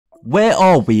Where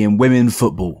are we in women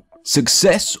football?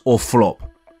 Success or flop?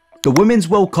 The Women's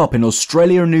World Cup in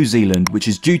Australia and New Zealand, which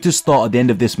is due to start at the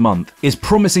end of this month, is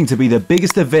promising to be the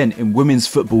biggest event in women's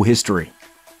football history.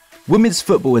 Women's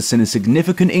football has seen a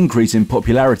significant increase in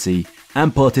popularity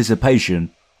and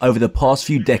participation over the past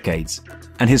few decades,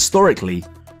 and historically,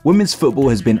 women's football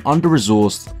has been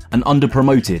under-resourced and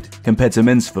under-promoted compared to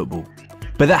men's football.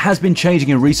 But that has been changing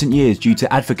in recent years due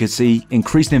to advocacy,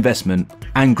 increased investment,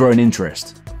 and growing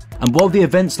interest. And while the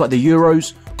events like the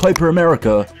Euros, Copa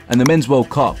America, and the Men's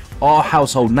World Cup are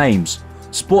household names,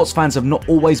 sports fans have not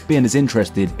always been as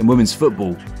interested in women's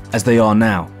football as they are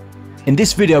now. In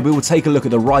this video, we will take a look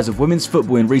at the rise of women's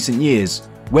football in recent years,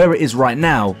 where it is right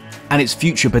now, and its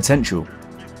future potential.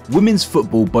 Women's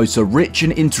football boasts a rich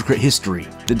and intricate history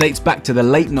that dates back to the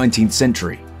late 19th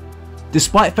century.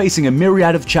 Despite facing a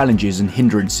myriad of challenges and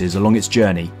hindrances along its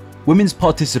journey, women's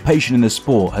participation in the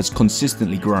sport has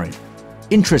consistently grown.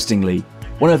 Interestingly,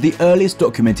 one of the earliest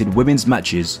documented women's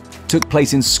matches took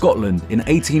place in Scotland in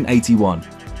 1881.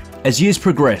 As years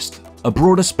progressed, a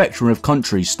broader spectrum of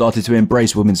countries started to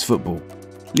embrace women's football,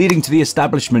 leading to the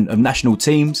establishment of national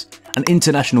teams and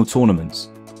international tournaments,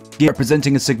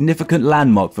 representing a significant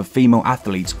landmark for female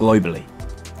athletes globally.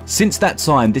 Since that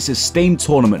time, this esteemed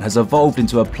tournament has evolved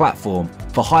into a platform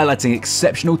for highlighting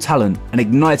exceptional talent and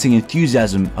igniting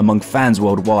enthusiasm among fans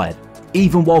worldwide,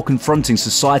 even while confronting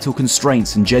societal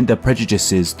constraints and gender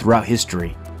prejudices throughout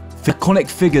history. Iconic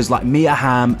figures like Mia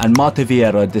Hamm and Marta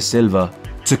Vieira da Silva,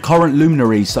 to current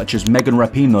luminaries such as Megan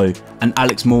Rapinoe and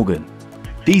Alex Morgan.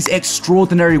 These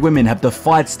extraordinary women have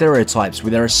defied stereotypes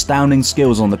with their astounding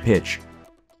skills on the pitch.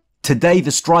 Today,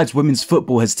 the strides women's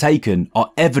football has taken are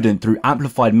evident through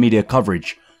amplified media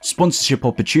coverage, sponsorship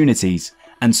opportunities,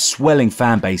 and swelling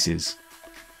fan bases.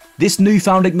 This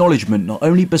newfound acknowledgement not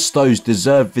only bestows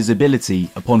deserved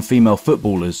visibility upon female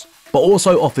footballers, but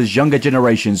also offers younger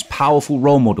generations powerful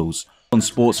role models on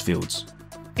sports fields.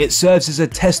 It serves as a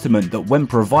testament that when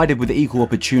provided with equal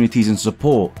opportunities and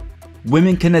support,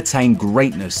 women can attain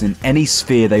greatness in any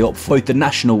sphere they opt for, both the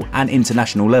national and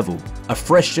international level. A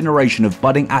fresh generation of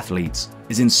budding athletes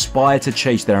is inspired to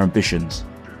chase their ambitions.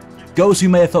 Girls who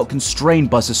may have felt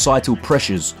constrained by societal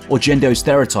pressures or gender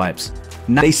stereotypes,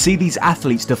 now they see these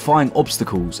athletes defying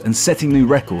obstacles and setting new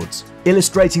records,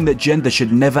 illustrating that gender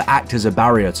should never act as a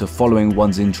barrier to following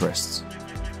one's interests.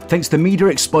 Thanks to media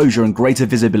exposure and greater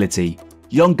visibility,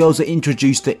 young girls are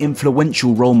introduced to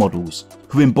influential role models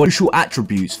who embody crucial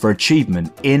attributes for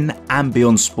achievement in and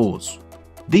beyond sports.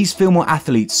 These female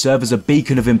athletes serve as a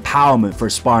beacon of empowerment for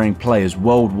aspiring players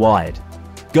worldwide.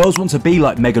 Girls want to be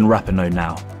like Megan Rapinoe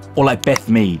now, or like Beth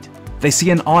Mead. They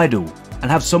see an idol and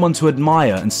have someone to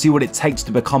admire and see what it takes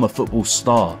to become a football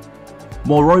star.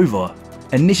 Moreover,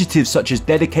 initiatives such as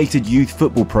dedicated youth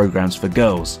football programs for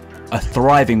girls are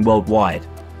thriving worldwide.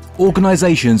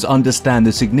 Organisations understand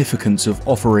the significance of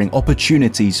offering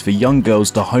opportunities for young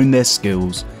girls to hone their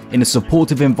skills in a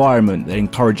supportive environment that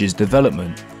encourages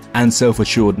development and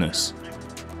self-assuredness.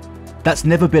 That's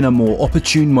never been a more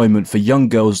opportune moment for young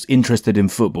girls interested in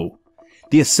football.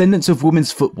 The ascendance of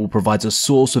women's football provides a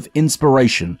source of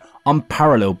inspiration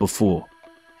unparalleled before,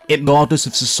 regardless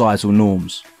of societal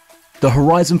norms. The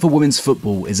horizon for women's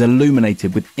football is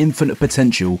illuminated with infinite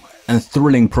potential and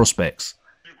thrilling prospects.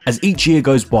 As each year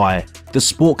goes by, the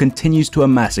sport continues to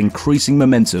amass increasing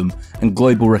momentum and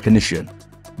global recognition.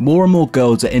 More and more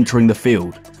girls are entering the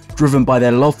field, driven by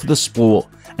their love for the sport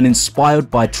and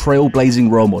inspired by trailblazing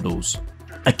role models.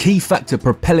 A key factor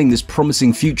propelling this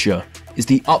promising future is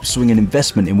the upswing in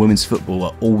investment in women's football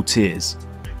at all tiers.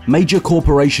 Major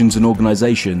corporations and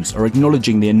organisations are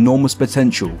acknowledging the enormous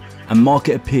potential and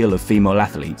market appeal of female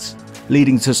athletes,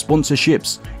 leading to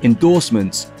sponsorships,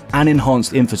 endorsements, and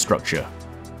enhanced infrastructure.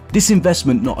 This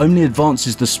investment not only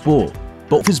advances the sport,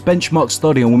 but offers benchmark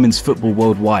study on women's football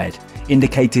worldwide,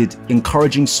 indicated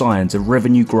encouraging signs of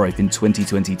revenue growth in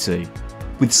 2022,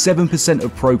 with 7%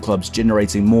 of pro clubs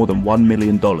generating more than $1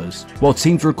 million, while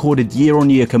teams recorded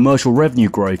year-on-year commercial revenue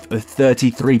growth of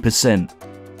 33%.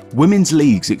 Women's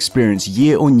leagues experienced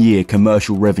year-on-year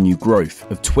commercial revenue growth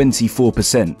of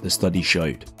 24%, the study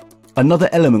showed. Another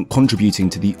element contributing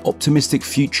to the optimistic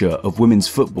future of women's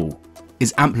football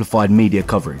is amplified media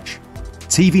coverage.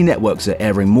 TV networks are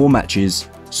airing more matches,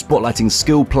 spotlighting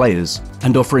skilled players,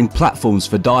 and offering platforms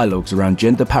for dialogues around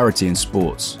gender parity in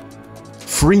sports.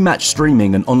 Free match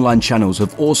streaming and online channels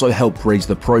have also helped raise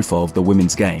the profile of the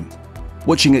women's game.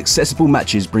 Watching accessible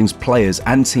matches brings players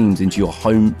and teams into your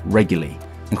home regularly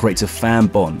and creates a fan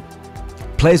bond.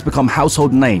 Players become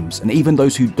household names, and even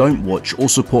those who don't watch or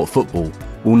support football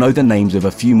will know the names of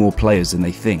a few more players than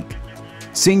they think.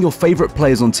 Seeing your favourite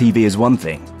players on TV is one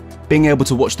thing, Being able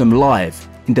to watch them live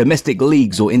in domestic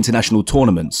leagues or international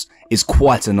tournaments is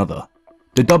quite another.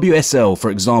 The WSL,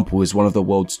 for example, is one of the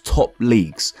world's top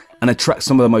leagues and attracts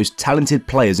some of the most talented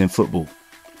players in football.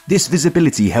 This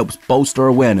visibility helps bolster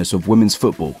awareness of women's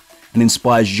football and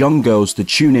inspires young girls to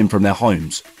tune in from their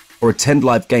homes or attend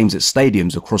live games at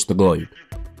stadiums across the globe.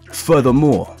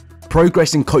 Furthermore,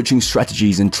 progress in coaching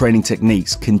strategies and training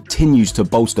techniques continues to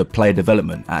bolster player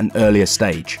development at an earlier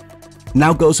stage.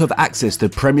 Now girls have access to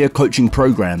premier coaching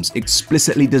programs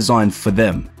explicitly designed for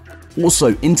them.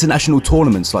 Also, international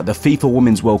tournaments like the FIFA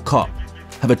Women's World Cup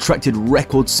have attracted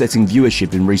record-setting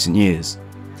viewership in recent years.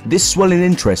 This swelling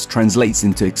interest translates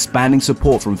into expanding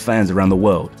support from fans around the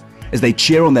world as they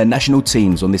cheer on their national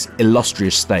teams on this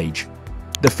illustrious stage.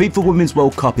 The FIFA Women's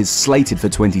World Cup is slated for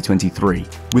 2023,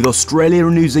 with Australia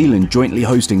and New Zealand jointly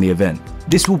hosting the event.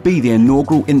 This will be the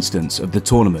inaugural instance of the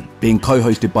tournament, being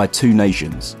co-hosted by two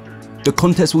nations. The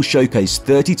contest will showcase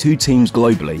 32 teams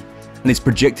globally and is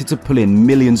projected to pull in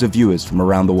millions of viewers from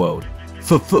around the world.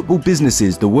 For football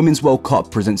businesses, the Women's World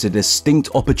Cup presents a distinct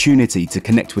opportunity to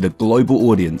connect with a global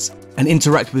audience and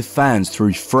interact with fans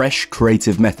through fresh,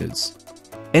 creative methods.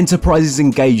 Enterprises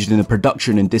engaged in the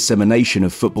production and dissemination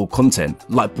of football content,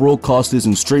 like broadcasters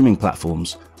and streaming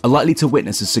platforms, are likely to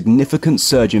witness a significant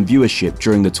surge in viewership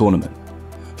during the tournament.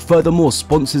 Furthermore,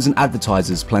 sponsors and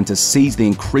advertisers plan to seize the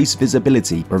increased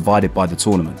visibility provided by the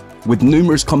tournament, with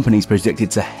numerous companies projected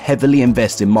to heavily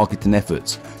invest in marketing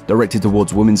efforts directed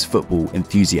towards women's football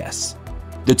enthusiasts.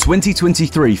 The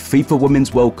 2023 FIFA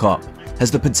Women's World Cup has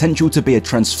the potential to be a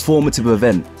transformative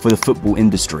event for the football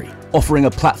industry, offering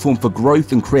a platform for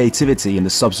growth and creativity in the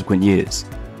subsequent years.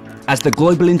 As the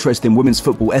global interest in women's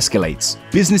football escalates,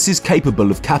 businesses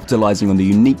capable of capitalizing on the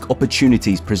unique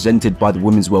opportunities presented by the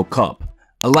Women's World Cup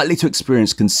are likely to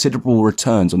experience considerable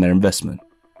returns on their investment.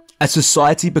 As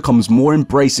society becomes more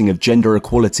embracing of gender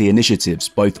equality initiatives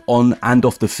both on and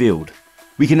off the field,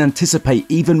 we can anticipate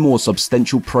even more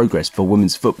substantial progress for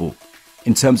women's football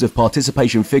in terms of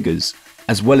participation figures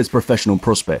as well as professional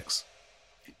prospects.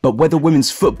 But whether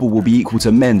women's football will be equal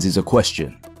to men's is a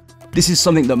question. This is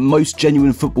something that most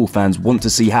genuine football fans want to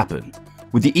see happen,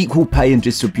 with the equal pay and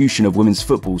distribution of women's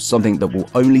football something that will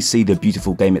only see the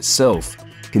beautiful game itself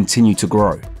continue to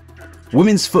grow.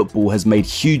 Women's football has made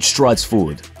huge strides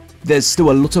forward. There's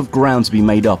still a lot of ground to be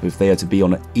made up if they are to be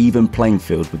on an even playing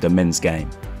field with the men's game.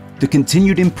 The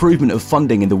continued improvement of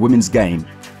funding in the women's game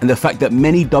and the fact that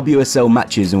many WSL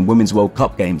matches and Women's World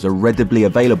Cup games are readily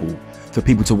available for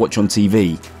people to watch on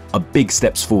TV are big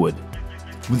steps forward.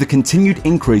 With the continued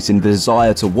increase in the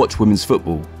desire to watch women's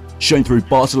football, shown through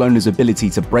Barcelona's ability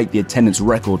to break the attendance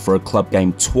record for a club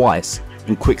game twice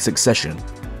in quick succession,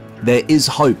 there is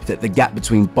hope that the gap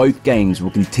between both games will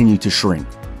continue to shrink.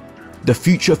 The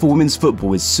future for women's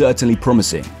football is certainly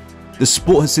promising. The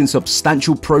sport has seen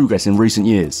substantial progress in recent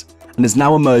years and has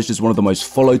now emerged as one of the most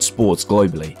followed sports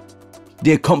globally.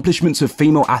 The accomplishments of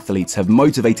female athletes have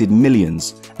motivated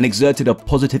millions and exerted a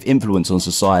positive influence on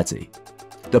society.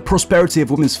 The prosperity of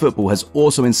women's football has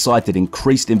also incited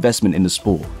increased investment in the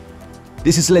sport.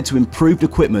 This has led to improved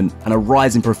equipment and a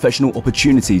rise in professional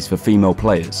opportunities for female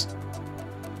players.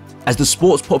 As the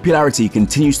sport's popularity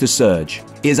continues to surge,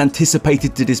 it is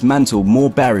anticipated to dismantle more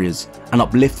barriers and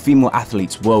uplift female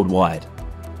athletes worldwide.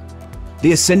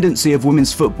 The ascendancy of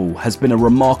women's football has been a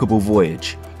remarkable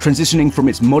voyage, transitioning from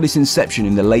its modest inception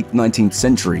in the late 19th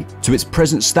century to its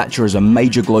present stature as a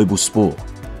major global sport.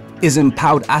 It has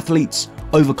empowered athletes,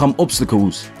 overcome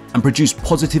obstacles, and produced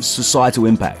positive societal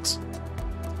impacts.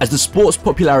 As the sport's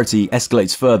popularity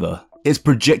escalates further, it is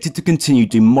projected to continue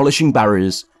demolishing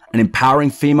barriers and empowering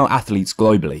female athletes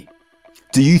globally.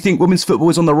 Do you think women's football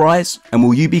is on the rise, and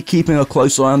will you be keeping a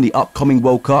close eye on the upcoming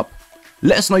World Cup?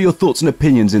 Let us know your thoughts and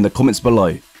opinions in the comments below,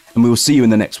 and we will see you in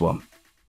the next one.